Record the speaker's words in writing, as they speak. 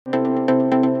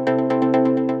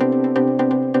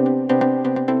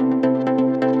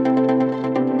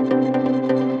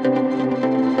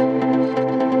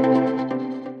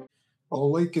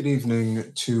good evening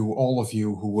to all of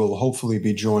you who will hopefully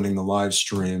be joining the live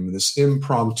stream, this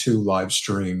impromptu live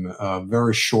stream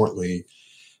very shortly.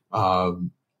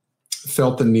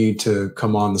 Felt the need to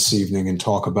come on this evening and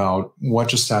talk about what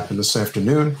just happened this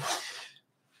afternoon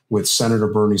with Senator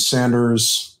Bernie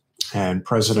Sanders and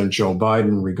President Joe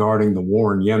Biden regarding the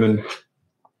war in Yemen.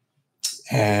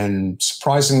 And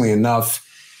surprisingly enough,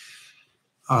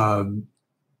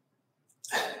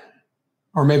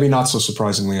 or maybe not so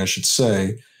surprisingly, I should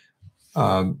say,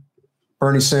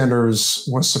 Bernie Sanders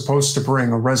was supposed to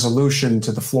bring a resolution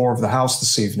to the floor of the House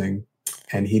this evening,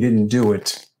 and he didn't do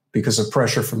it because of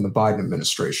pressure from the Biden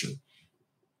administration.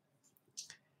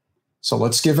 So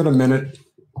let's give it a minute.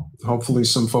 Hopefully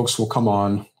some folks will come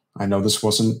on. I know this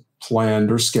wasn't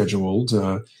planned or scheduled,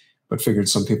 but figured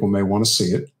some people may want to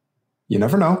see it. You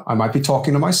never know. I might be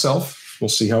talking to myself. We'll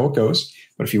see how it goes.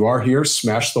 But if you are here,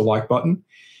 smash the like button.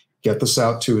 Get this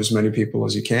out to as many people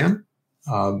as you can.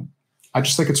 I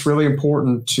just think it's really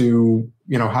important to,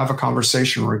 have a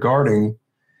conversation regarding,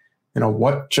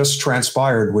 what just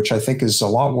transpired, which I think is a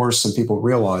lot worse than people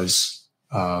realize.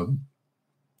 The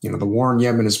war in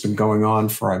Yemen has been going on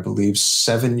for, I believe,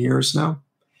 7 years now.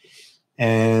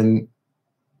 And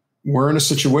we're in a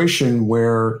situation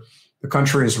where the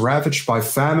country is ravaged by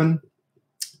famine.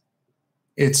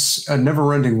 It's a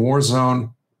never-ending war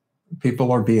zone.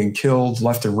 People are being killed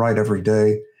left and right every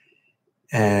day.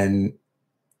 And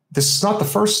this is not the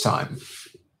first time,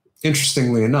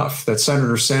 interestingly enough, that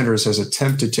Senator Sanders has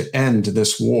attempted to end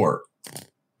this war.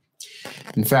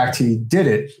 In fact, he did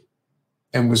it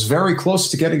and was very close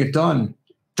to getting it done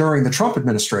during the Trump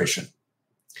administration.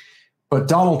 But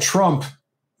Donald Trump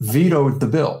vetoed the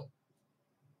bill.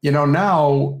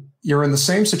 Now you're in the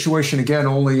same situation again,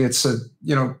 only it's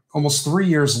almost 3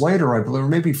 years later, I believe, or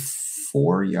maybe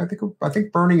 4. Yeah, I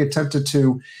think Bernie attempted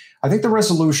to. I think the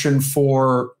resolution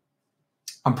for.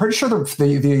 I'm pretty sure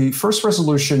the first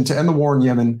resolution to end the war in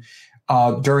Yemen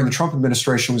during the Trump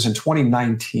administration was in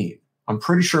 2019. I'm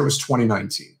pretty sure it was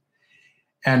 2019,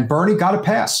 and Bernie got it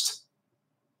passed,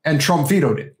 and Trump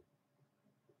vetoed it.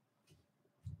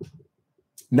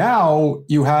 Now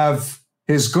you have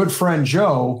his good friend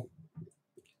Joe,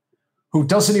 who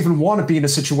doesn't even want to be in a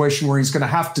situation where he's going to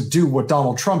have to do what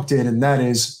Donald Trump did, and that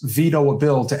is veto a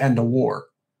bill to end a war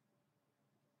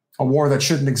that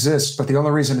shouldn't exist. But the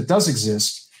only reason it does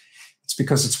exist is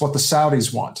because it's what the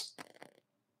Saudis want.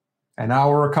 And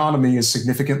our economy is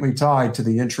significantly tied to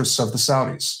the interests of the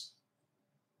Saudis.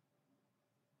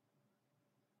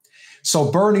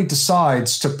 So Bernie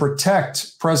decides to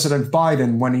protect President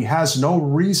Biden when he has no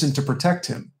reason to protect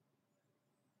him.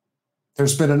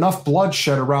 There's been enough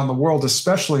bloodshed around the world,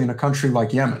 especially in a country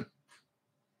like Yemen.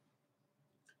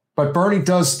 But Bernie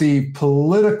does the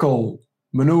political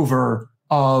maneuver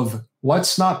of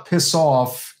let's not piss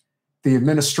off the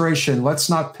administration, let's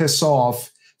not piss off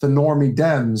the normie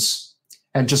Dems,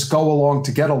 and just go along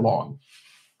to get along.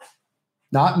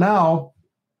 Not now.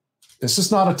 This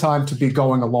is not a time to be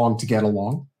going along to get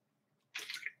along.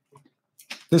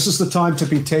 This is the time to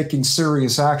be taking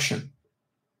serious action.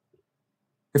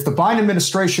 If the Biden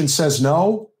administration says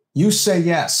no, you say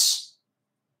yes.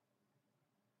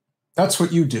 That's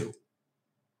what you do.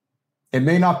 It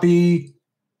may not be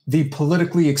the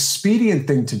politically expedient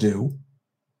thing to do,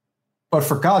 but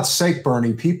for God's sake,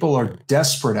 Bernie, people are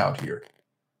desperate out here.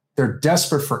 They're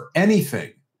desperate for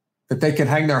anything that they can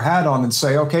hang their hat on and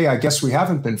say, okay, I guess we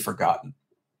haven't been forgotten.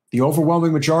 The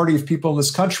overwhelming majority of people in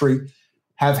this country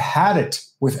have had it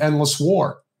with endless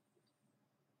war.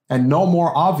 And no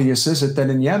more obvious is it than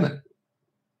in Yemen.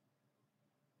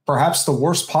 Perhaps the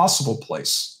worst possible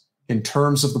place in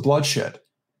terms of the bloodshed.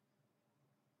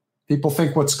 People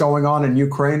think what's going on in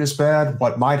Ukraine is bad.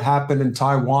 What might happen in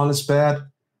Taiwan is bad.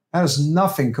 That is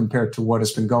nothing compared to what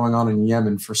has been going on in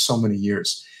Yemen for so many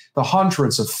years. The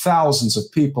hundreds of thousands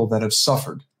of people that have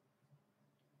suffered.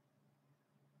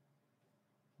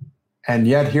 And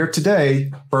yet here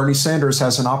today, Bernie Sanders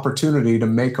has an opportunity to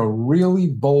make a really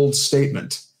bold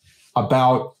statement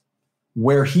about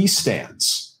where he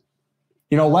stands.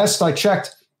 Last I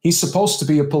checked, he's supposed to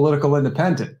be a political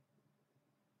independent.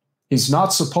 He's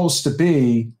not supposed to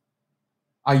be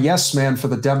a yes man for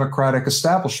the Democratic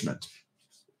establishment,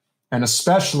 and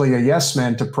especially a yes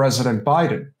man to President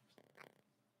Biden.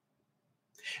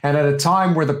 And at a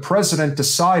time where the president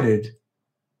decided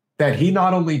that he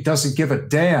not only doesn't give a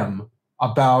damn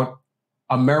about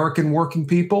American working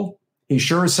people, he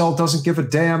sure as hell doesn't give a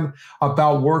damn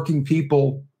about working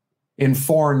people in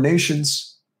foreign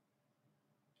nations.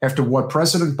 After what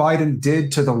President Biden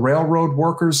did to the railroad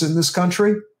workers in this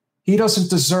country, he doesn't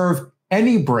deserve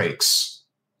any breaks.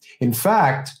 In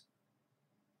fact,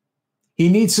 He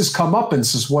needs his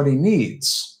comeuppance is what he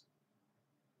needs.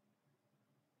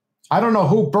 I don't know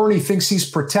who Bernie thinks he's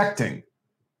protecting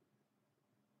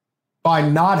by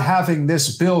not having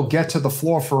this bill get to the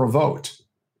floor for a vote.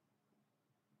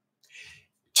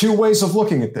 Two ways of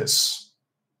looking at this.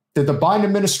 Did the Biden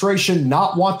administration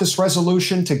not want this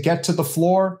resolution to get to the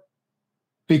floor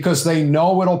because they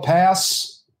know it'll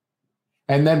pass,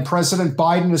 and then President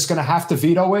Biden is going to have to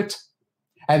veto it,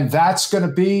 and that's going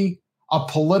to be a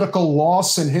political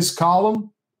loss in his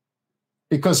column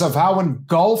because of how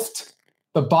engulfed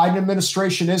the Biden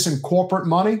administration is in corporate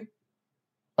money,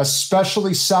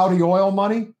 especially Saudi oil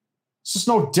money? This is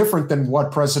no different than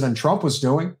what President Trump was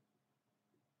doing.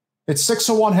 It's 6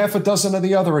 of one, half a dozen of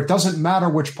the other. It doesn't matter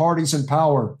which party's in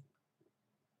power,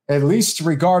 at least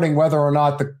regarding whether or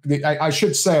not I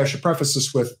should preface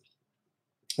this with,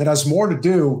 it has more to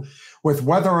do with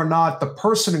whether or not the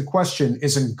person in question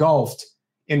is engulfed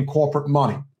in corporate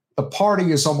money. The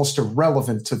party is almost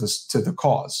irrelevant to the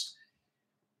cause.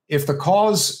 If the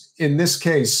cause in this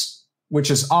case, which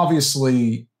is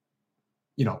obviously,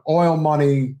 oil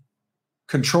money,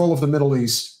 control of the Middle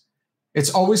East, it's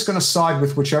always going to side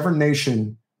with whichever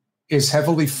nation is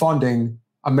heavily funding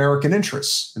American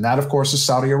interests. And that, of course, is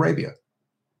Saudi Arabia.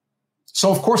 So,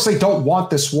 of course, they don't want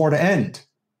this war to end.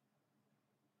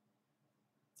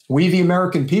 We, the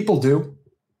American people, do.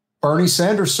 Bernie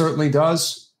Sanders certainly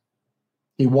does.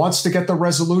 He wants to get the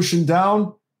resolution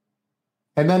down.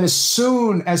 And then as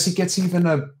soon as he gets even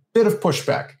a bit of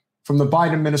pushback from the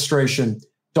Biden administration,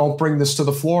 don't bring this to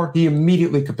the floor, he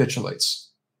immediately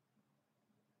capitulates,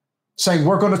 saying,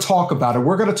 we're going to talk about it.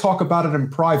 We're going to talk about it in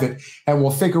private, and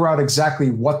we'll figure out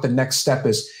exactly what the next step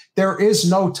is. There is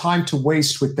no time to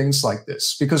waste with things like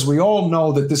this because we all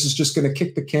know that this is just going to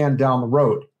kick the can down the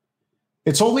road.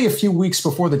 It's only a few weeks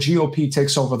before the GOP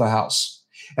takes over the House.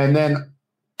 And then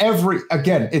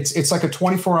it's like a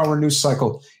 24-hour news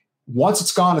cycle. Once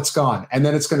it's gone, it's gone. And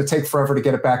then it's going to take forever to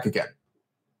get it back again.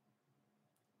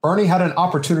 Bernie had an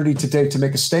opportunity today to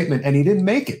make a statement, and he didn't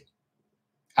make it.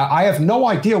 I have no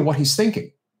idea what he's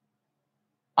thinking.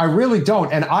 I really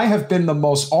don't. And I have been the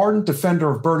most ardent defender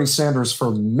of Bernie Sanders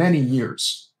for many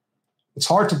years. It's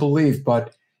hard to believe,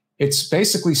 but it's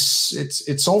basically,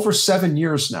 it's over 7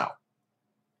 years now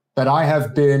that I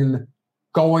have been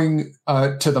going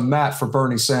to the mat for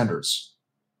Bernie Sanders,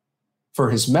 for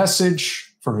his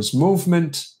message, for his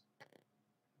movement.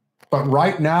 But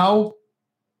right now,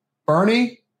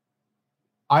 Bernie,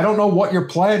 I don't know what your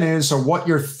plan is or what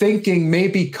you're thinking may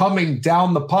be coming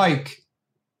down the pike.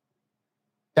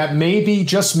 That maybe,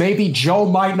 just maybe, Joe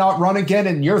might not run again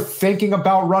and you're thinking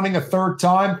about running a third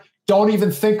time. Don't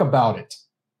even think about it.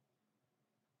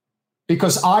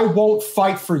 Because I won't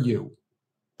fight for you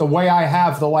the way I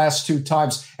have the last 2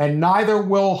 times, and neither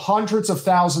will hundreds of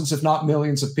thousands, if not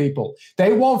millions of people.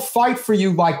 They won't fight for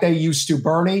you like they used to,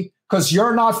 Bernie, because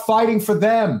you're not fighting for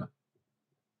them.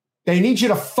 They need you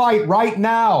to fight right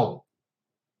now.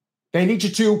 They need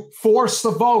you to force the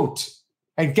vote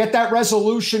and get that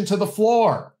resolution to the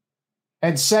floor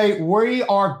and say, we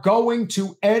are going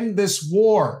to end this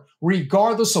war,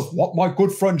 regardless of what my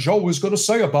good friend Joe is going to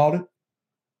say about it.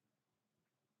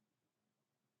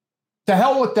 To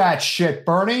hell with that shit,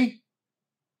 Bernie.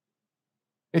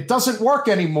 It doesn't work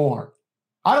anymore.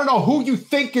 I don't know who you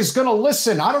think is going to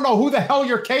listen. I don't know who the hell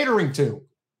you're catering to.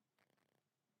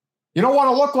 You don't want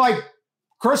to look like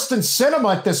Kristen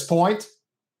Sinema at this point.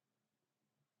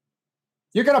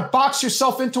 You're going to box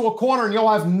yourself into a corner and you'll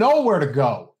have nowhere to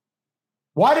go.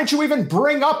 Why did you even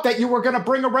bring up that you were going to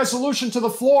bring a resolution to the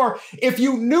floor if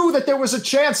you knew that there was a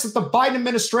chance that the Biden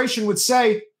administration would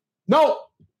say, no,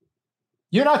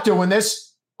 you're not doing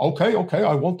this. Okay,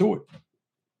 I won't do it.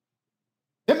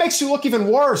 It makes you look even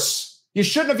worse. You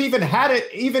shouldn't have even had it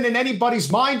even in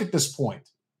anybody's mind at this point.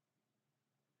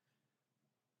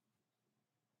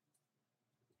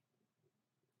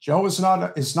 Joe is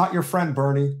not your friend,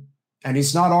 Bernie, and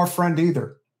he's not our friend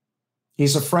either.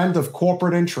 He's a friend of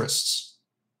corporate interests.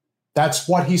 That's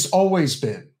what he's always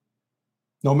been.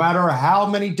 No matter how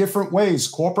many different ways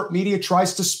corporate media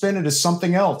tries to spin it as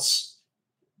something else,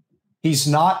 he's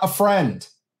not a friend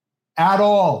at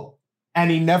all,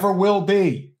 and he never will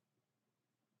be.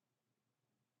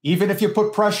 Even if you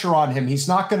put pressure on him, he's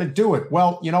not going to do it.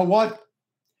 Well, you know what?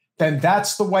 Then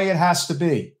that's the way it has to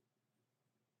be.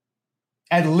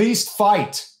 At least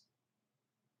fight.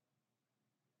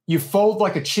 You fold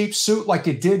like a cheap suit like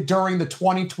you did during the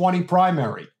 2020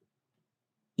 primary.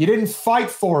 You didn't fight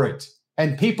for it,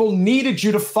 and people needed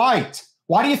you to fight.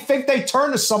 Why do you think they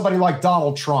turn to somebody like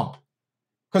Donald Trump?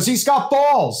 Because he's got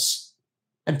balls,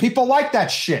 and people like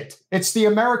that shit. It's the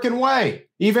American way,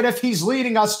 even if he's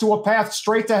leading us to a path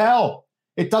straight to hell.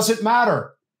 It doesn't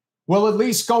matter. We'll at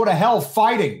least go to hell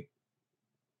fighting.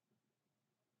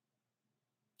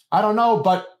 I don't know,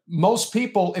 but most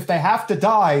people, if they have to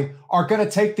die, are going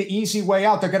to take the easy way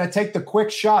out. They're going to take the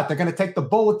quick shot. They're going to take the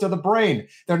bullet to the brain.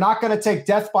 They're not going to take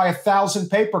death by 1,000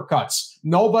 paper cuts.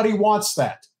 Nobody wants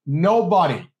that.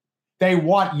 Nobody. They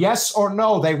want yes or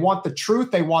no. They want the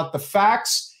truth. They want the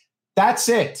facts. That's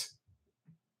it.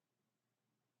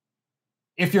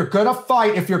 If you're going to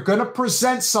fight, if you're going to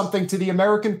present something to the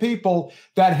American people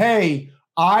that, hey,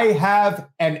 I have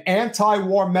an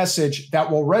anti-war message that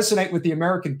will resonate with the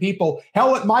American people.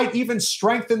 Hell, it might even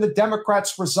strengthen the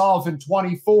Democrats' resolve in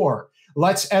 24.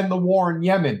 Let's end the war in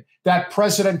Yemen that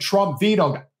President Trump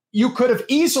vetoed. You could have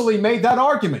easily made that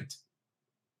argument.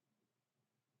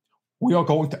 We are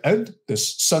going to end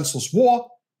this senseless war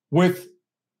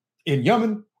in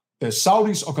Yemen. The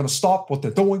Saudis are going to stop what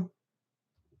they're doing.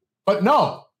 But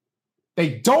no,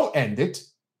 they don't end it.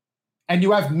 And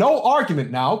you have no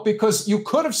argument now because you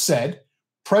could have said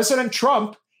President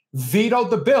Trump vetoed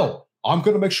the bill. I'm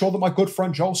going to make sure that my good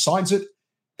friend Joe signs it.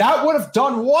 That would have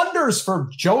done wonders for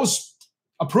Joe's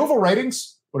approval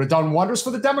ratings, would have done wonders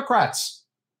for the Democrats,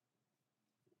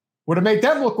 would have made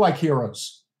them look like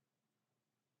heroes.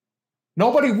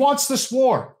 Nobody wants this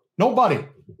war. Nobody,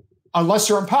 unless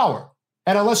you're in power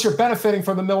and unless you're benefiting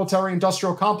from the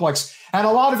military-industrial complex. And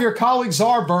a lot of your colleagues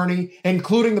are, Bernie,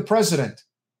 including the president,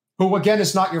 who, again,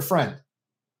 is not your friend.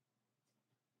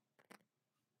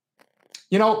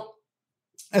 You know,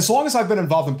 as long as I've been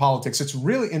involved in politics, it's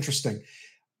really interesting.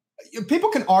 People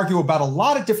can argue about a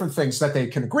lot of different things that they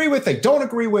can agree with, they don't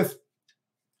agree with.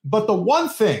 But the one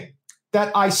thing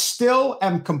that I still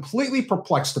am completely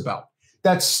perplexed about,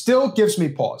 that still gives me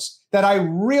pause, that I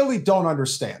really don't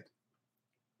understand.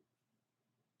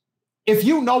 If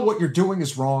you know what you're doing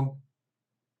is wrong,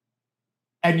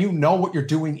 and you know what you're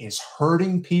doing is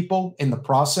hurting people in the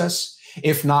process,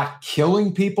 if not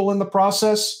killing people in the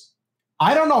process,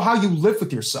 I don't know how you live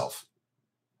with yourself.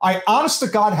 I, honest to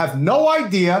God, have no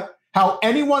idea how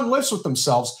anyone lives with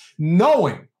themselves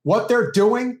knowing what they're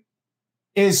doing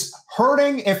is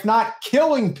hurting, if not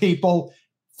killing people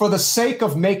for the sake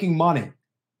of making money.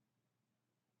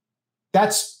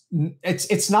 It's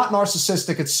not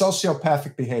narcissistic, it's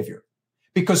sociopathic behavior.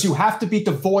 Because you have to be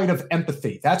devoid of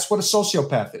empathy. That's what a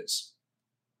sociopath is.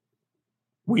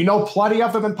 We know plenty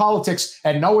of them in politics,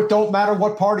 and no, it don't matter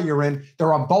what party you're in.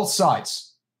 They're on both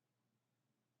sides.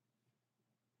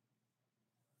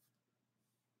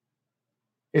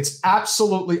 It's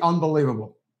absolutely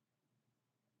unbelievable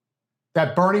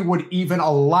that Bernie would even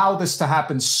allow this to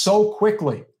happen so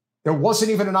quickly. There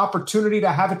wasn't even an opportunity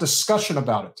to have a discussion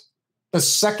about it. The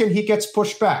second he gets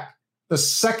pushed back, the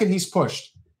second he's pushed,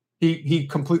 he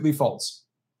completely folds.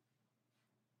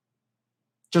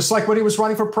 Just like when he was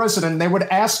running for president, they would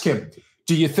ask him,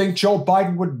 do you think Joe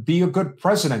Biden would be a good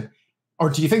president?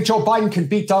 Or do you think Joe Biden can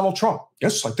beat Donald Trump?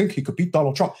 Yes, I think he could beat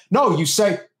Donald Trump. No, you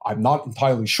say, I'm not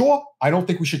entirely sure. I don't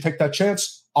think we should take that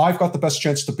chance. I've got the best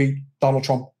chance to beat Donald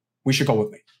Trump. We should go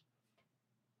with me.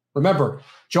 Remember,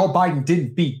 Joe Biden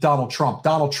didn't beat Donald Trump.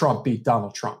 Donald Trump beat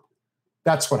Donald Trump.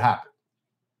 That's what happened.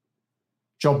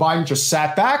 Joe Biden just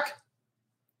sat back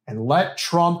and let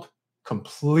Trump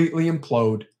completely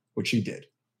implode, which he did.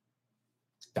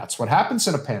 That's what happens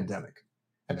in a pandemic.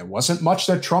 And there wasn't much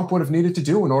that Trump would have needed to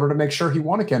do in order to make sure he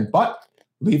won again. But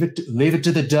leave it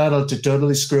to the Donald to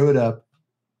totally screw it up.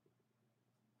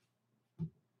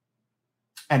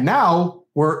 And now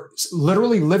we're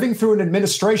literally living through an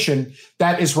administration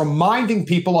that is reminding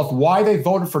people of why they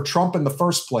voted for Trump in the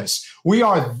first place. We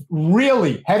are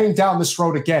really heading down this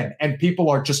road again, and people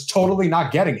are just totally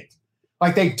not getting it.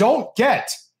 Like, they don't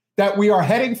get that we are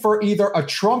heading for either a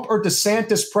Trump or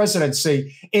DeSantis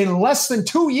presidency in less than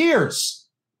 2 years.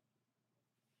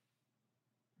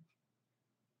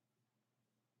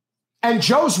 And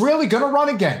Joe's really going to run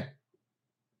again,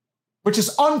 which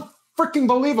is unfreaking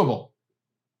believable.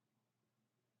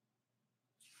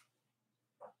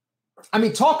 I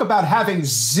mean, talk about having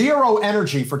zero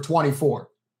energy for 24.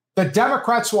 The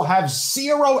Democrats will have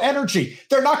zero energy.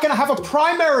 They're not going to have a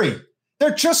primary.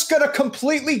 They're just going to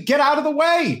completely get out of the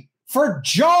way for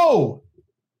Joe.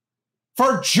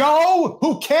 For Joe,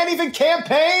 who can't even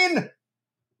campaign.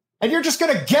 And you're just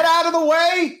going to get out of the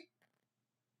way?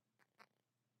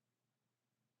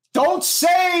 Don't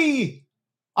say,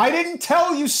 I didn't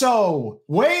tell you so,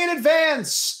 way in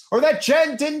advance, or that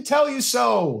Jen didn't tell you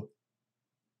so.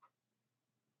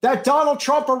 That Donald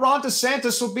Trump or Ron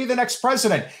DeSantis will be the next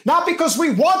president. Not because we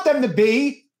want them to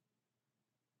be,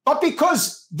 but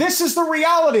because this is the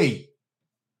reality.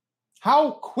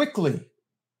 How quickly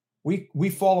we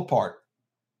fall apart.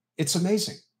 It's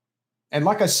amazing. And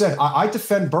like I said, I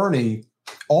defend Bernie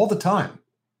all the time.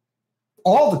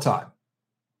 All the time.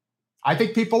 I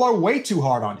think people are way too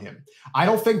hard on him. I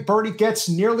don't think Bernie gets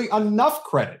nearly enough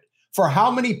credit for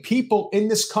how many people in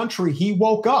this country he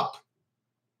woke up.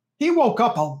 He woke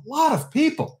up a lot of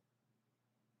people.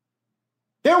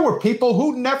 There were people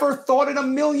who never thought in a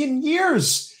million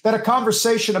years that a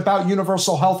conversation about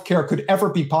universal health care could ever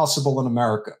be possible in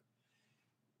America.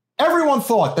 Everyone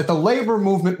thought that the labor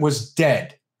movement was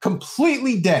dead,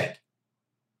 completely dead,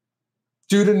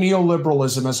 due to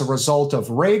neoliberalism as a result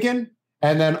of Reagan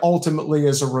and then ultimately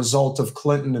as a result of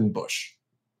Clinton and Bush,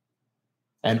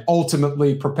 and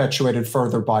ultimately perpetuated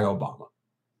further by Obama.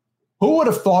 Who would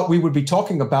have thought we would be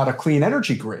talking about a clean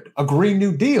energy grid, a Green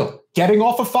New Deal, getting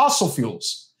off of fossil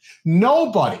fuels?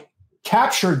 Nobody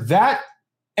captured that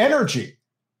energy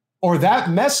or that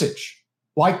message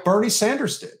like Bernie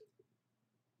Sanders did.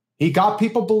 He got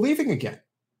people believing again.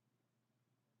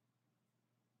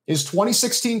 His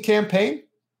 2016 campaign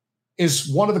is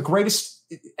one of the greatest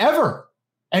ever,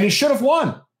 and he should have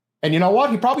won. And you know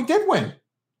what? He probably did win.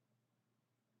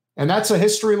 And that's a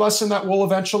history lesson that we'll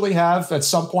eventually have at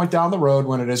some point down the road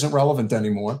when it isn't relevant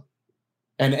anymore.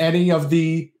 And any of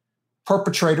the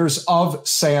perpetrators of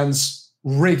Sands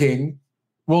rigging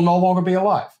will no longer be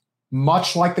alive,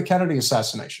 much like the Kennedy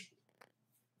assassination.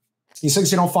 These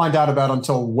things you don't find out about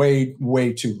until way,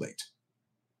 way too late.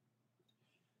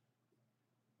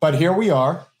 But here we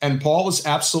are, and Paul is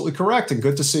absolutely correct, and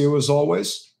good to see you as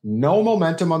always. No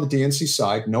momentum on the DNC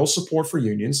side, no support for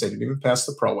unions. They didn't even pass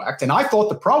the PRO Act. And I thought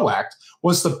the PRO Act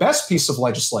was the best piece of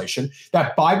legislation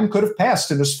that Biden could have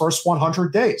passed in his first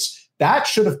 100 days. That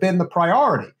should have been the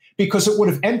priority because it would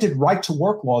have ended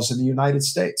right-to-work laws in the United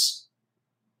States.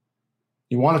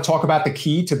 You want to talk about the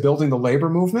key to building the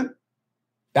labor movement?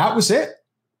 That was it.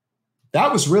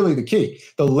 That was really the key.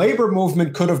 The labor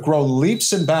movement could have grown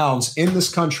leaps and bounds in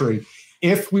this country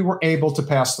if we were able to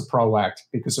pass the PRO Act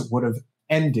because it would have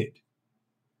ended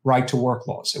right-to-work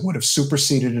laws. It would have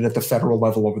superseded it at the federal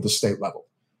level over the state level.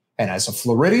 And as a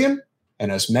Floridian,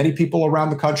 and as many people around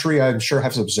the country I'm sure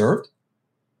have observed,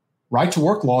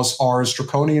 right-to-work laws are as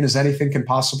draconian as anything can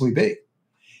possibly be.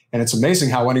 And it's amazing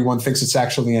how anyone thinks it's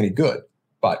actually any good.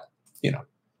 But, you know,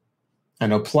 I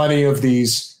know plenty of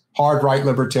these hard right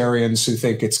libertarians who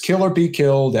think it's kill or be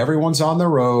killed, everyone's on the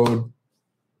road.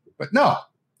 But no,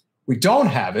 we don't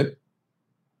have it.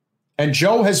 And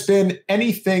Joe has been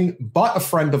anything but a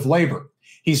friend of labor.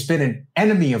 He's been an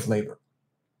enemy of labor.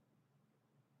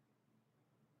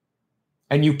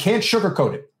 And you can't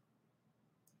sugarcoat it.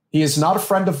 He is not a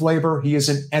friend of labor. He is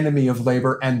an enemy of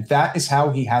labor. And that is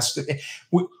how he has to.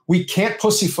 We can't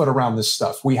pussyfoot around this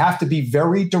stuff. We have to be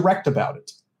very direct about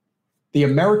it. The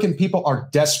American people are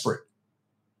desperate.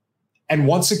 And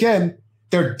once again,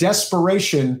 their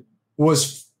desperation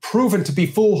was proven to be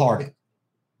foolhardy.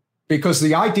 Because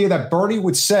the idea that Bernie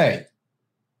would say,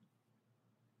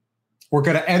 we're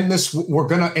going to end this, we're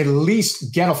going to at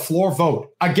least get a floor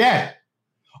vote again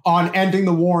on ending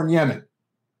the war in Yemen.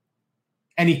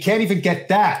 And he can't even get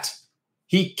that.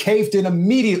 He caved in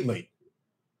immediately.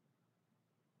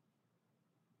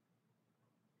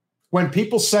 When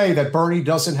people say that Bernie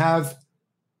doesn't have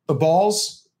the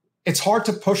balls, it's hard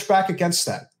to push back against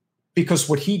that because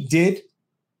what he did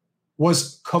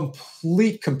was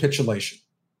complete capitulation.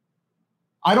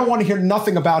 I don't want to hear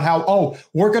nothing about how, oh,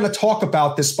 we're going to talk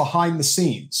about this behind the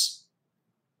scenes.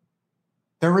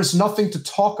 There is nothing to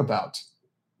talk about.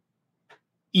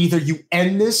 Either you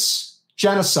end this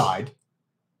genocide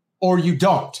or you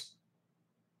don't.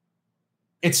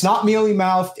 It's not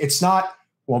mealy-mouthed. It's not,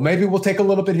 well, maybe we'll take a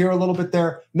little bit here, a little bit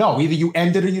there. No, either you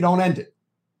end it or you don't end it.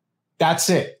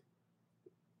 That's it.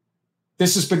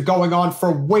 This has been going on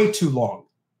for way too long.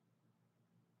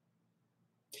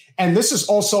 And this is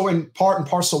also in part and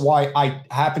parcel why I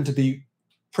happen to be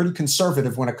pretty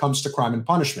conservative when it comes to crime and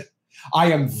punishment.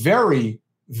 I am very,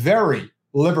 very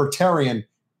libertarian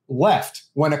left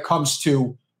when it comes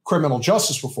to criminal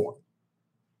justice reform.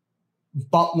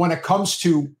 But when it comes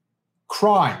to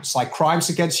crimes, like crimes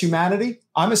against humanity,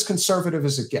 I'm as conservative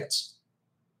as it gets.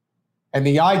 And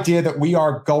the idea that we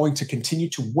are going to continue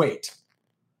to wait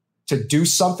to do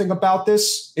something about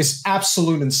this is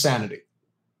absolute insanity.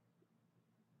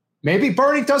 Maybe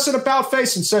Bernie does it about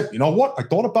face and said, you know what? I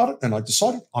thought about it and I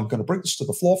decided I'm going to bring this to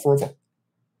the floor for a vote.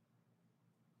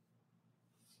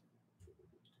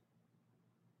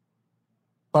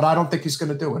 But I don't think he's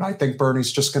going to do it. I think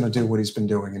Bernie's just going to do what he's been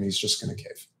doing and he's just going to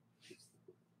cave.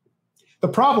 The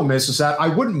problem is that I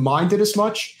wouldn't mind it as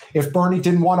much if Bernie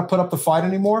didn't want to put up the fight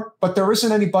anymore, but there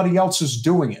isn't anybody else who's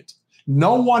doing it.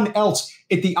 No one else.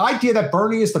 The idea that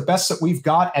Bernie is the best that we've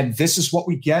got and this is what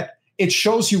we get it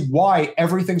shows you why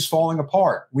everything's falling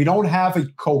apart. We don't have a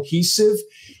cohesive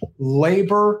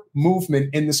labor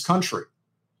movement in this country.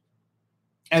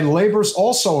 And labor's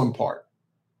also in part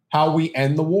how we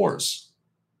end the wars,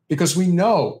 because we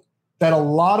know that a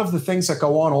lot of the things that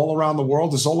go on all around the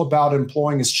world is all about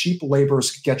employing as cheap labor as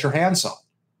you can get your hands on.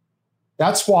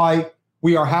 That's why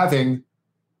we are having,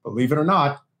 believe it or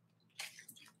not,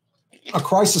 a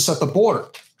crisis at the border.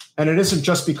 And it isn't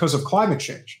just because of climate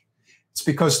change. It's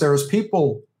because there's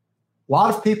people, a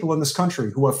lot of people in this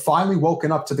country who have finally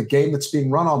woken up to the game that's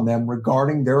being run on them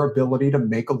regarding their ability to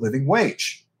make a living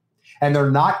wage. And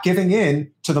they're not giving in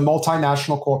to the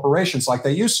multinational corporations like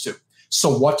they used to.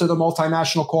 So what do the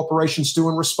multinational corporations do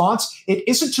in response? It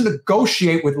isn't to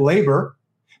negotiate with labor,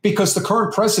 because the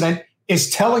current president is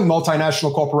telling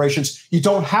multinational corporations, you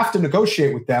don't have to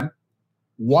negotiate with them.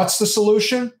 What's the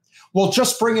solution? Well,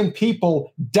 just bring in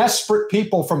people, desperate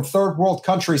people from third world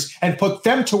countries, and put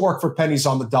them to work for pennies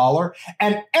on the dollar,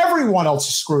 and everyone else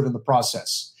is screwed in the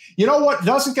process. You know what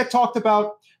doesn't get talked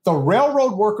about? The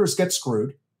railroad workers get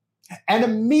screwed, and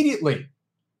immediately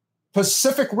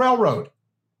Pacific Railroad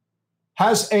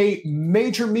has a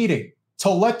major meeting to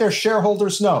let their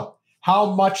shareholders know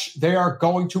how much they are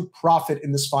going to profit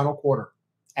in this final quarter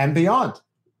and beyond.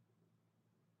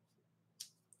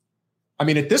 I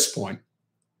mean, at this point,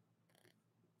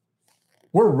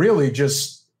 we're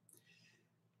just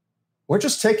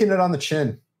taking it on the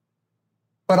chin.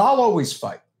 But I'll always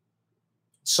fight.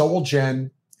 So will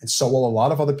Jen, and so will a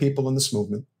lot of other people in this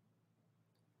movement.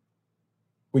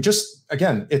 We just,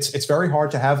 again, it's very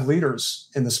hard to have leaders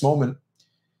in this moment,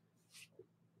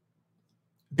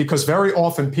 because very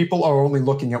often people are only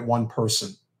looking at one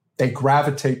person. They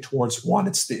gravitate towards one.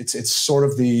 It's sort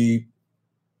of the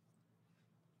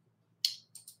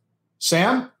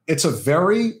Sam, it's a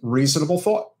very reasonable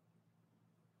thought.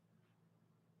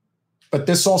 But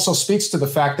this also speaks to the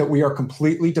fact that we are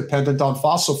completely dependent on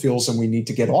fossil fuels and we need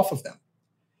to get off of them.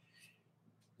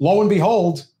 Lo and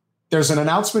behold, there's an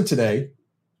announcement today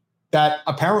that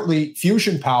apparently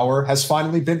fusion power has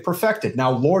finally been perfected.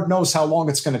 Now, Lord knows how long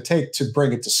it's going to take to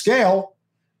bring it to scale,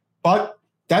 but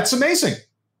that's amazing.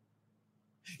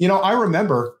 You know, I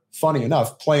remember, funny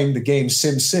enough, playing the game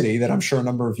SimCity that I'm sure a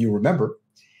number of you remember.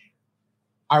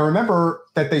 I remember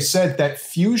that they said that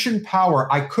fusion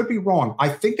power, I could be wrong. I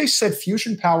think they said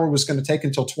fusion power was going to take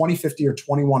until 2050 or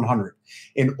 2100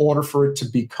 in order for it to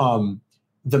become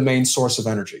the main source of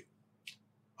energy.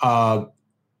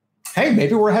 Hey,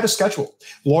 maybe we're ahead of schedule.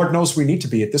 Lord knows we need to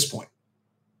be at this point.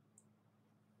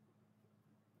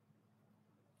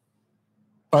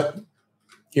 But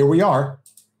here we are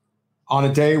on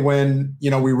a day when, you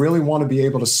know, we really want to be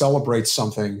able to celebrate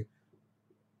something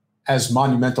as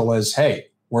monumental as, hey,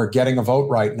 we're getting a vote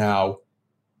right now.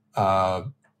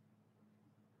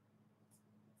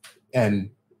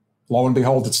 And lo and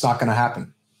behold, it's not going to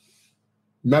happen.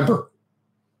 Remember,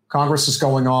 Congress is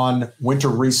going on winter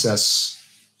recess,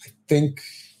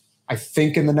 I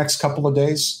think in the next couple of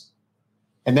days.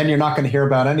 And then you're not going to hear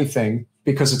about anything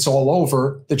because it's all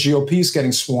over. The GOP is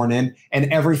getting sworn in and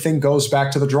everything goes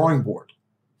back to the drawing board,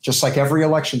 just like every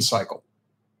election cycle.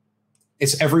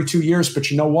 It's every 2 years, but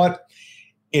you know what?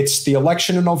 It's the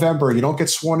election in November. You don't get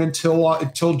sworn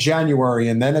until January,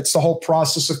 and then it's the whole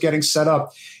process of getting set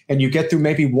up. And you get through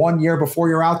maybe 1 year before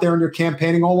you're out there and you're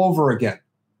campaigning all over again.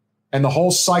 And the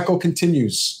whole cycle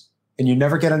continues, and you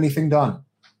never get anything done.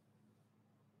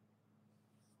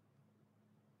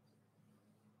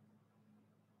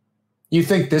 You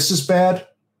think this is bad?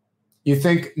 You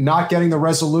think not getting the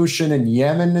resolution in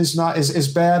Yemen is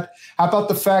bad? How about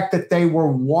the fact that they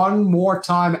were one more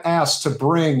time asked to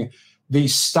bring the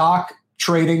stock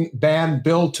trading ban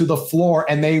bill to the floor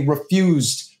and they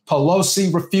refused?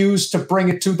 Pelosi refused to bring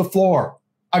it to the floor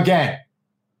again.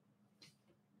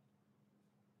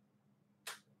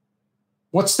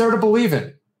 What's there to believe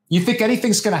in? You think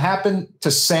anything's going to happen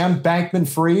to Sam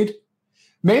Bankman-Fried?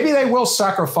 Maybe they will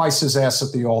sacrifice his ass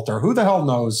at the altar. Who the hell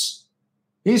knows?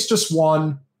 He's just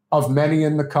one of many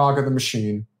in the cog of the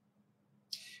machine.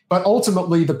 But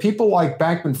ultimately, the people like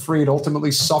Bankman-Fried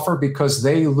ultimately suffer because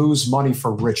they lose money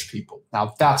for rich people.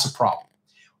 Now, that's a problem.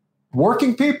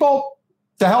 Working people,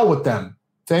 to hell with them.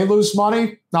 If they lose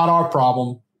money, not our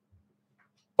problem.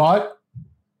 But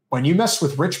when you mess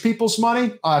with rich people's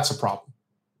money, that's a problem.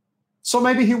 So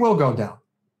maybe he will go down.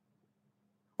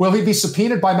 Will he be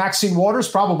subpoenaed by Maxine Waters?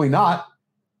 Probably not.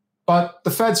 But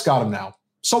the Fed's got him now.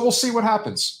 So we'll see what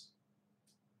happens.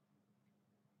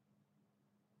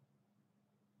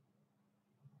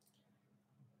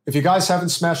 If you guys haven't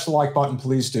smashed the like button,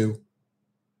 please do.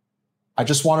 I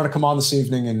just wanted to come on this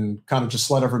evening and kind of just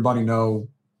let everybody know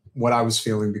what I was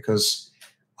feeling, because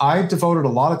I devoted a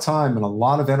lot of time and a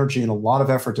lot of energy and a lot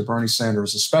of effort to Bernie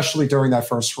Sanders, especially during that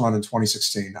first run in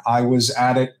 2016. I was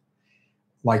at it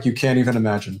like you can't even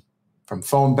imagine, from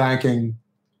phone banking,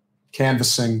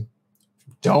 canvassing,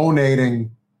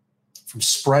 donating, from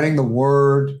spreading the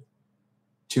word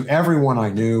to everyone I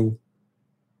knew.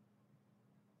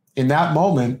 In that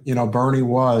moment, Bernie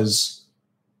was,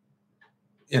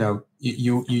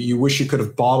 you wish you could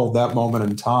have bottled that moment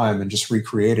in time and just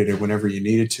recreated it whenever you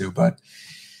needed to, but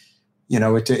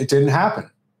it didn't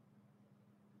happen.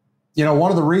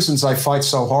 One of the reasons I fight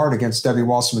so hard against Debbie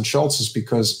Wasserman Schultz is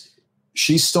because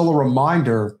she's still a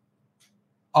reminder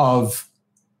of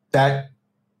that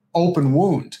open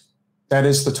wound that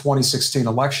is the 2016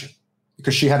 election,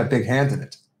 because she had a big hand in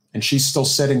it, and she's still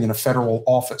sitting in a federal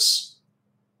office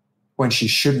when she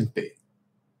shouldn't be.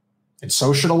 And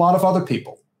so should a lot of other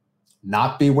people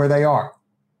not be where they are.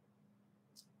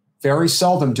 Very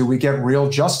seldom do we get real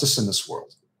justice in this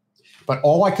world. But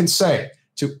all I can say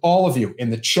to all of you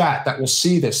in the chat that will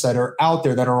see this, that are out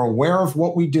there, that are aware of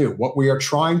what we do, what we are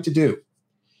trying to do,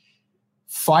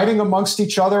 fighting amongst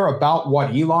each other about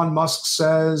what Elon Musk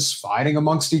says, fighting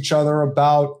amongst each other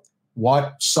about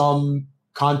what some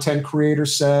content creator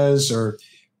says, or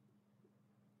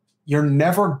you're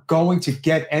never going to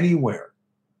get anywhere.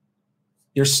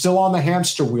 You're still on the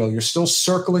hamster wheel. You're still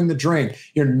circling the drain.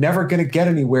 You're never going to get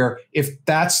anywhere if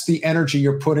that's the energy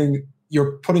you're putting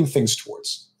things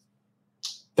towards.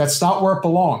 That's not where it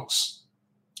belongs.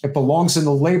 It belongs in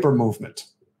the labor movement.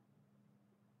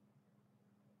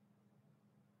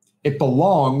 It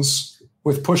belongs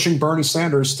with pushing Bernie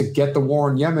Sanders to get the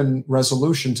war in Yemen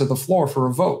resolution to the floor for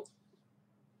a vote.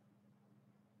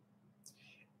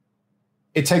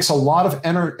 It takes a lot of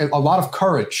a lot of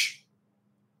courage,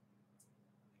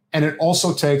 and it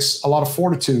also takes a lot of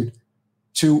fortitude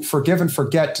to forgive and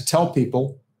forget, to tell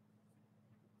people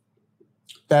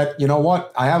that, you know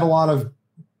what, I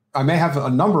may have a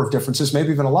number of differences,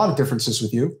 maybe even a lot of differences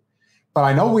with you, but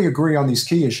I know we agree on these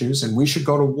key issues, and we should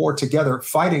go to war together,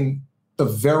 fighting the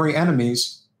very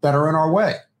enemies that are in our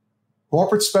way.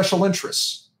 Corporate special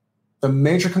interests, the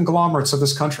major conglomerates of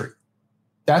this country.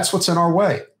 That's what's in our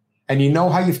way. And you know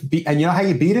how you beat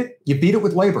it? You beat it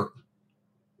with labor.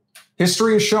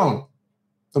 History has shown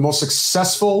the most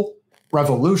successful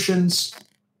revolutions,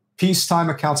 peacetime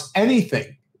accounts,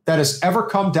 anything that has ever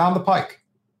come down the pike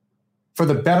for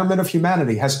the betterment of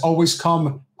humanity has always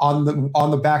come on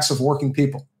the backs of working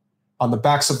people, on the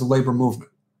backs of the labor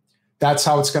movement. That's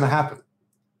how it's going to happen.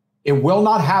 It will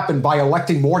not happen by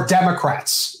electing more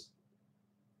Democrats.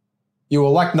 You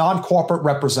elect non-corporate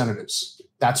representatives.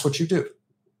 That's what you do.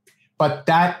 But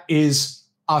that is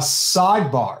a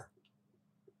sidebar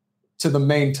to the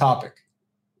main topic,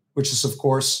 which is, of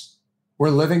course, we're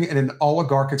living in an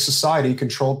oligarchic society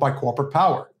controlled by corporate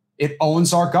power. It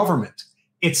owns our government.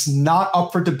 It's not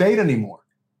up for debate anymore.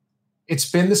 It's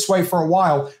been this way for a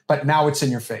while, but now it's in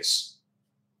your face.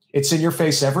 It's in your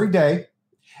face every day,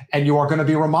 and you are going to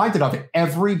be reminded of it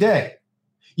every day.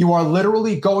 You are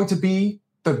literally going to be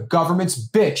the government's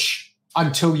bitch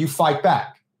until you fight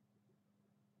back.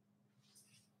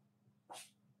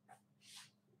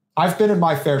 I've been in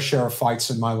my fair share of fights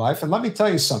in my life, and let me tell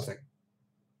you something.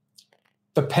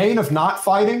 The pain of not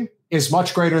fighting is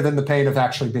much greater than the pain of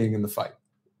actually being in the fight.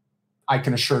 I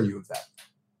can assure you of that.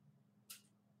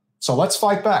 So let's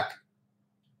fight back.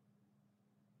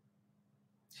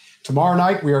 Tomorrow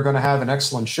night, we are going to have an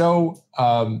excellent show.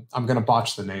 I'm going to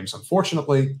botch the names,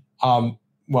 unfortunately. I'm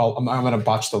going to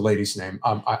botch the lady's name.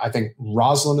 I think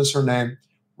Rosalind is her name.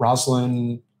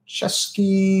 Rosalind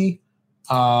Chesky.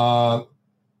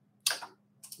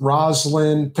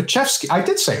 Rosalind Pachevsky. I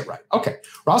did say it right. Okay.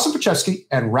 Rosalind Pachevsky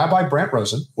and Rabbi Brant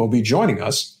Rosen will be joining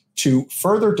us to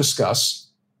further discuss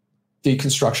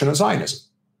deconstruction of Zionism.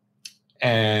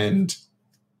 And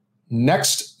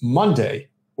next Monday,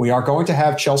 we are going to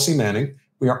have Chelsea Manning.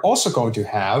 We are also going to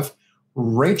have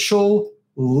Rachel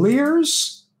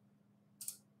Lears.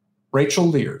 Rachel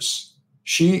Lears.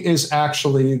 She is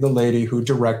actually the lady who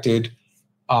directed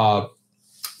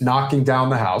Knocking Down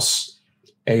the House,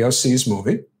 AOC's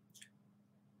movie.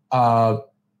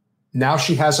 Now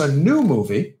she has a new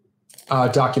movie,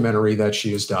 documentary that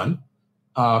she has done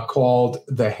called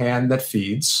The Hand That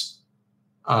Feeds.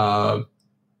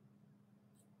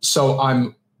 So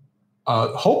I'm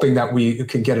hoping that we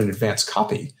can get an advance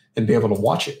copy and be able to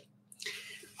watch it.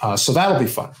 So that'll be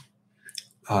fun.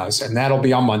 And that'll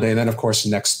be on Monday. And then, of course,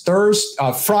 next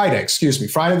Friday the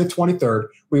 23rd,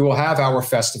 we will have our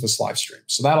Festivus live stream.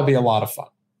 So that'll be a lot of fun.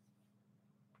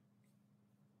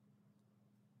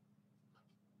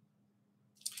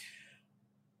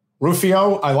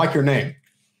 Rufio, I like your name.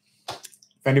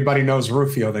 If anybody knows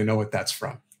Rufio, they know what that's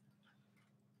from.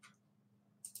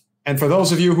 And for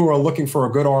those of you who are looking for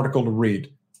a good article to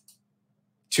read,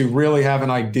 to really have an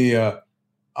idea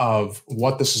of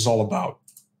what this is all about,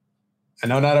 I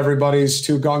know not everybody's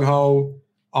too gung-ho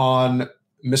on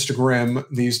Mr. Grimm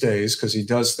these days because he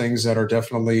does things that are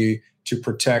definitely to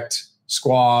protect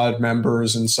squad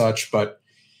members and such, but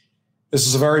this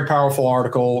is a very powerful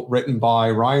article written by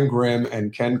Ryan Grimm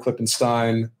and Ken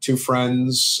Klippenstein, two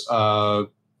friends.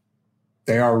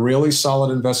 They are really solid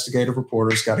investigative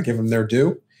reporters. Got to give them their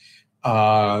due.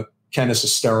 Ken is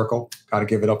hysterical. Got to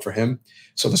give it up for him.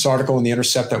 So this article in The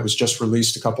Intercept that was just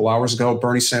released a couple hours ago,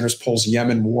 Bernie Sanders pulls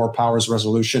Yemen war powers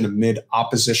resolution amid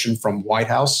opposition from White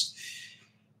House.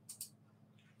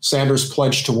 Sanders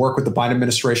pledged to work with the Biden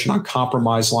administration on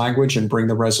compromise language and bring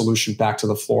the resolution back to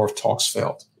the floor if talks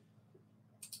failed.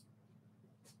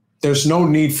 There's no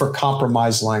need for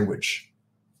compromise language.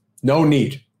 No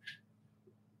need.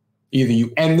 Either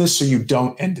you end this or you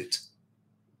don't end it.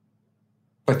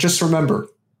 But just remember,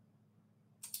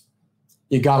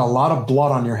 you got a lot of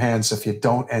blood on your hands if you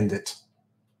don't end it.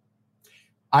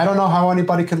 I don't know how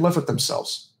anybody can live with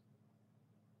themselves.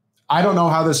 I don't know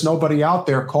how there's nobody out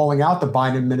there calling out the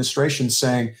Biden administration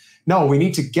saying, no, we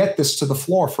need to get this to the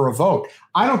floor for a vote.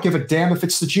 I don't give a damn if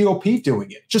it's the GOP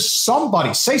doing it. Just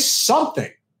somebody say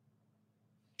something.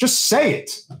 Just say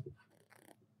it.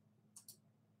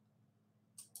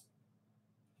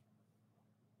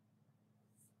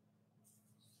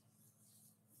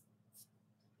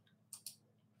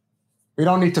 We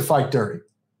don't need to fight dirty.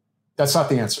 That's not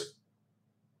the answer.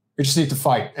 We just need to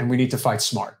fight, and we need to fight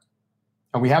smart.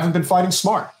 And we haven't been fighting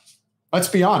smart. Let's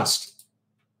be honest.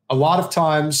 A lot of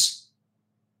times,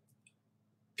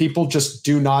 people just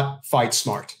do not fight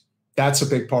smart. That's a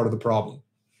big part of the problem.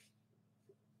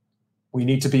 We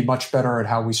need to be much better at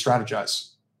how we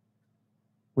strategize.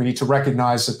 We need to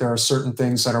recognize that there are certain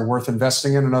things that are worth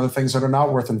investing in and other things that are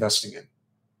not worth investing in.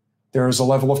 There is a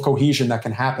level of cohesion that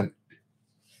can happen.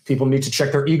 People need to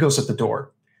check their egos at the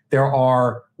door. There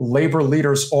are labor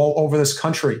leaders all over this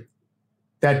country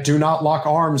that do not lock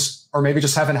arms, or maybe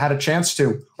just haven't had a chance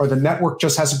to, or the network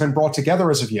just hasn't been brought together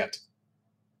as of yet.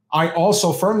 I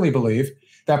also firmly believe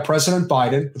that President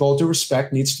Biden, with all due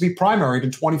respect, needs to be primaried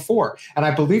in 24. And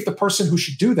I believe the person who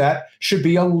should do that should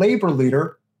be a labor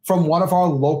leader from one of our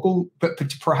local,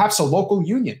 perhaps a local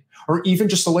union, or even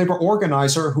just a labor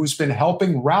organizer who's been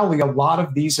helping rally a lot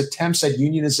of these attempts at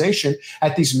unionization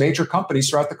at these major companies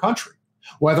throughout the country,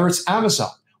 whether it's Amazon,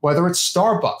 whether it's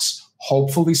Starbucks.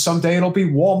 Hopefully someday it'll be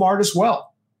Walmart as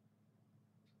well.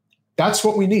 That's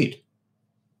what we need.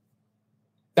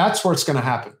 That's where it's going to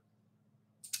happen.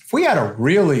 If we had a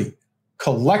really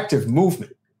collective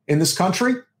movement in this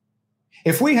country,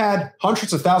 if we had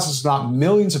hundreds of thousands, if not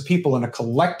millions of people in a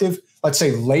collective, let's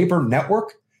say, labor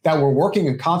network that were working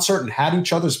in concert and had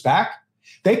each other's back,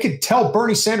 they could tell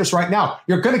Bernie Sanders right now,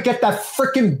 you're going to get that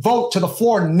freaking vote to the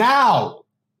floor now,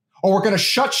 or we're going to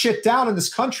shut shit down in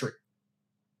this country.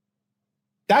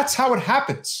 That's how it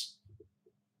happens.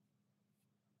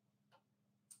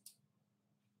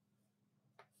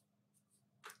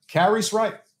 Carrie's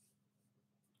right.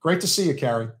 Great to see you,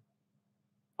 Carrie.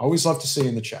 Always love to see you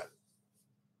in the chat.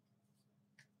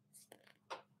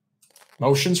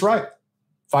 Motion's right.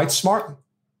 Fight smartly.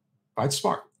 Fight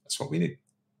smart. That's what we need.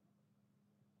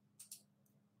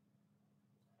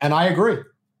 And I agree.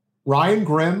 Ryan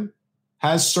Grimm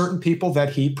has certain people that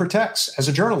he protects as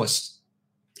a journalist.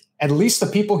 At least the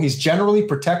people he's generally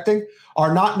protecting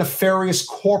are not nefarious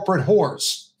corporate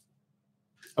whores.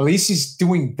 At least he's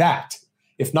doing that,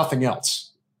 if nothing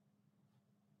else.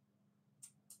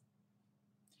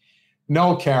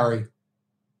 No, Carrie.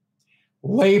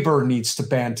 Labor needs to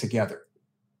band together.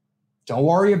 Don't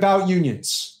worry about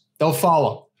unions. They'll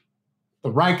follow. The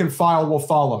rank and file will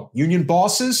follow. Union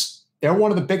bosses, they're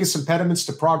one of the biggest impediments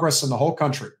to progress in the whole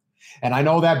country. And I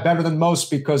know that better than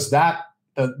most because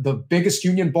the biggest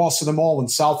union boss of them all in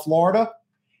South Florida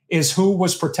is who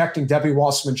was protecting Debbie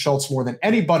Wasserman Schultz more than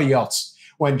anybody else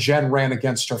when Jen ran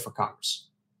against her for Congress.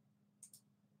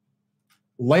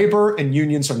 Labor and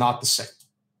unions are not the same.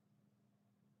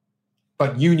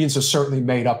 But unions are certainly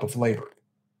made up of labor.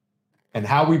 And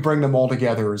how we bring them all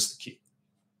together is the key.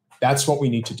 That's what we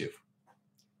need to do.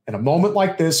 In a moment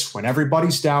like this, when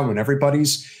everybody's down, when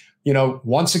everybody's,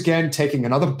 once again taking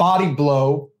another body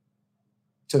blow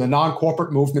to the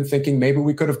non-corporate movement, thinking maybe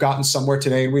we could have gotten somewhere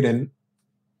today and we didn't.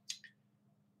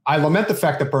 I lament the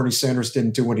fact that Bernie Sanders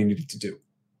didn't do what he needed to do.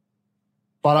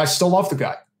 But I still love the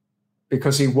guy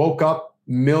because he woke up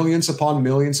millions upon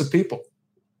millions of people.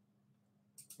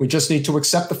 We just need to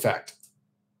accept the fact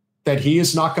that he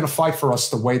is not going to fight for us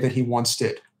the way that he once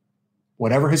did.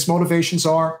 Whatever his motivations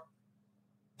are,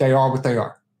 they are what they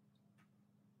are.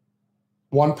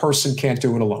 One person can't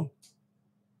do it alone.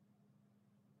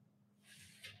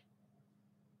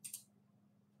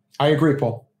 I agree,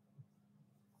 Paul.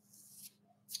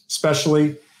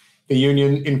 Especially the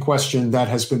union in question that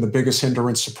has been the biggest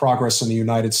hindrance to progress in the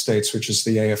United States, which is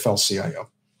the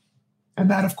AFL-CIO. And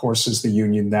that, of course, is the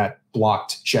union that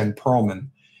blocked Jen Perlman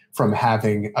from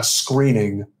having a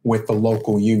screening with the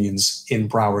local unions in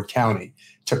Broward County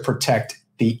to protect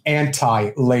the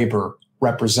anti-labor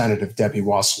representative, Debbie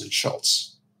Wasserman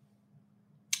Schultz.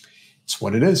 It's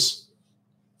what it is.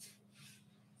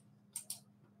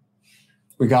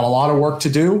 We got a lot of work to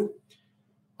do.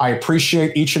 I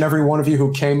appreciate each and every one of you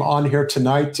who came on here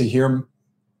tonight to hear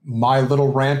my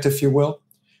little rant, if you will,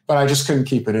 but I just couldn't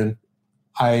keep it in.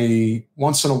 I,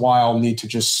 once in a while, need to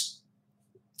just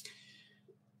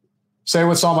say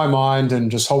what's on my mind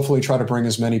and just hopefully try to bring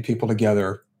as many people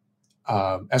together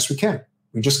as we can.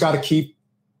 We just got to keep,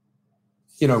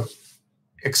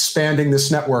 expanding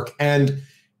this network. And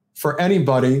for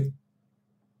anybody,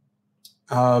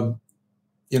 I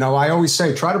always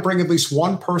say, try to bring at least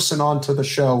one person onto the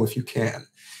show if you can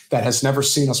that has never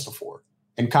seen us before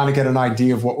and kind of get an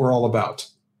idea of what we're all about.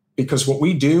 Because what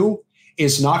we do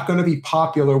is not going to be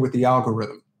popular with the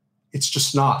algorithm. It's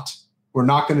just not. We're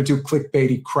not going to do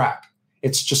clickbaity crap.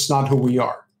 It's just not who we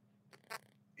are.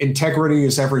 Integrity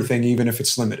is everything, even if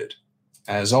it's limited.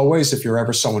 As always, if you're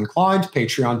ever so inclined,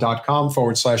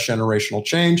 patreon.com/generational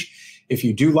change. If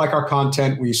you do like our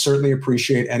content, we certainly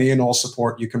appreciate any and all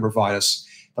support you can provide us.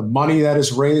 The money that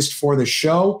is raised for the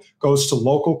show goes to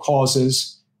local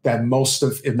causes that most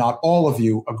of, if not all of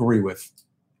you, agree with.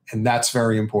 And that's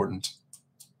very important.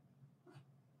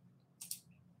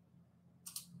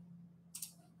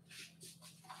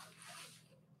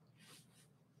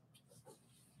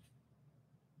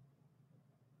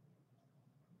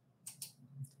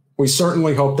 We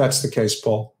certainly hope that's the case,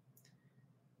 Paul.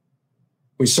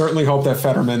 We certainly hope that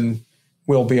Fetterman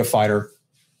will be a fighter.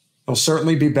 He'll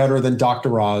certainly be better than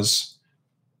Dr. Oz,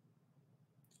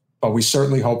 but we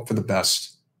certainly hope for the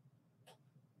best.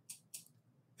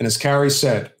 And as Carrie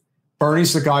said,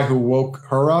 Bernie's the guy who woke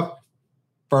her up.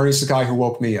 Bernie's the guy who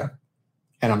woke me up.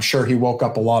 And I'm sure he woke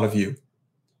up a lot of you.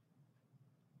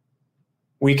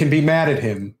 We can be mad at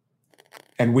him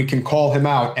and we can call him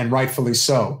out, and rightfully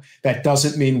so. That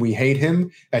doesn't mean we hate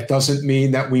him. That doesn't mean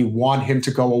that we want him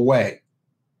to go away.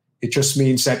 It just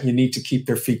means that you need to keep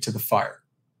their feet to the fire.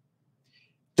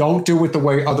 Don't do it the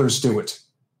way others do it.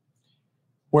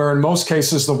 Where in most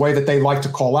cases, the way that they like to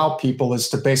call out people is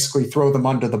to basically throw them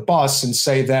under the bus and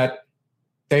say that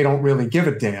they don't really give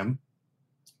a damn.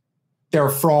 They're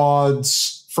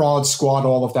frauds, fraud squad,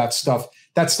 all of that stuff.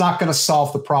 That's not going to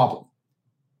solve the problem.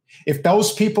 If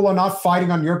those people are not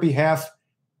fighting on your behalf,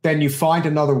 then you find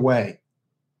another way.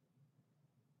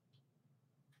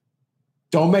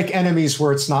 Don't make enemies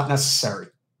where it's not necessary.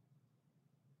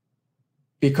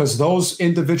 Because those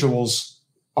individuals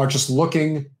are just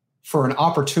looking for an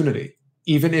opportunity,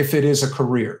 even if it is a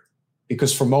career.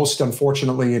 Because for most,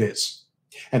 unfortunately, it is.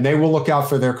 And they will look out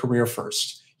for their career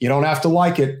first. You don't have to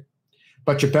like it,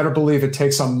 but you better believe it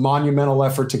takes a monumental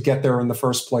effort to get there in the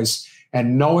first place.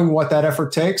 And knowing what that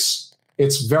effort takes,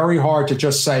 it's very hard to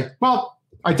just say, well,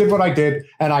 I did what I did,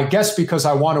 and I guess because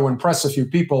I want to impress a few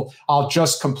people, I'll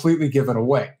just completely give it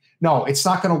away. No, it's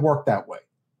not going to work that way.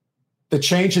 The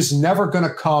change is never going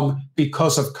to come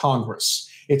because of Congress.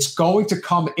 It's going to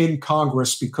come in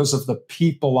Congress because of the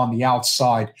people on the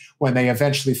outside when they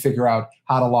eventually figure out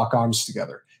how to lock arms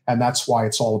together. And that's why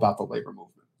it's all about the labor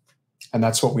movement. And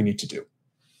that's what we need to do.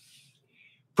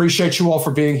 Appreciate you all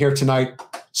for being here tonight.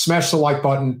 Smash the like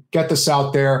button. Get this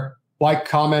out there. Like,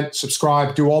 comment,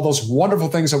 subscribe, do all those wonderful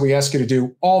things that we ask you to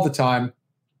do all the time.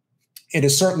 It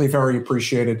is certainly very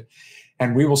appreciated.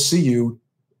 And we will see you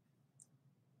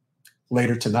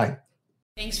later tonight.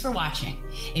 Thanks for watching.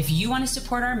 If you want to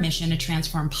support our mission to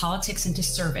transform politics into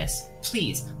service,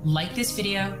 please like this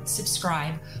video,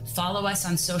 subscribe, follow us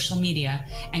on social media,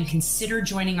 and consider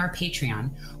joining our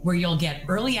Patreon, where you'll get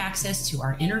early access to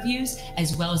our interviews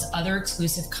as well as other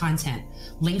exclusive content.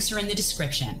 Links are in the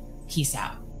description. Peace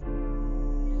out.